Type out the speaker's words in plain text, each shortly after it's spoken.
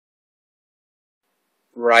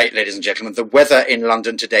Right, ladies and gentlemen, the weather in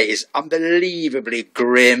London today is unbelievably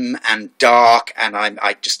grim and dark, and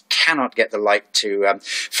I just cannot get the light to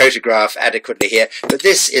photograph adequately here. But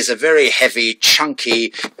this is a very heavy,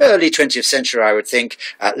 chunky, early 20th century, I would think,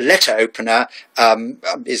 letter opener,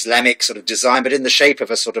 Islamic sort of design, but in the shape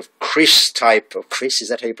of a sort of KRIS type, or KRIS, is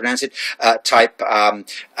that how you pronounce it, type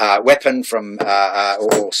weapon from,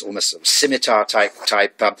 or almost sort of scimitar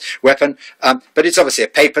type weapon. But it's obviously a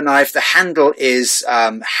paper knife. The handle is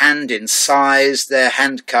hand incised there,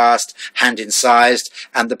 hand cast, hand incised,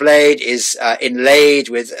 and the blade is inlaid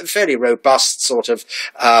with a fairly robust sort of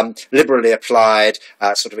liberally applied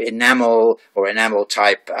sort of enamel or enamel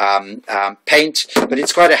type paint, but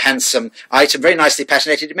it's quite a handsome item, very nicely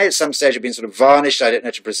patinated. It may at some stage have been sort of varnished, I don't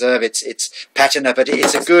know, to preserve its patina, but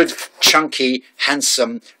it's a good, chunky,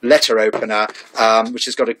 handsome letter opener, which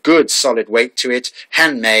has got a good solid weight to it,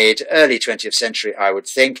 handmade, early 20th century, I would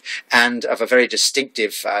think, and of a very distinctive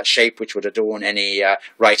shape which would adorn any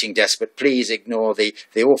writing desk. But please ignore the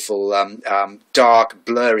awful dark,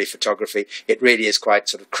 blurry photography. It really is quite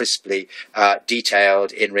sort of crisply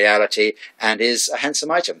detailed in reality and is a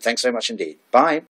handsome item. Thanks very much indeed. Bye.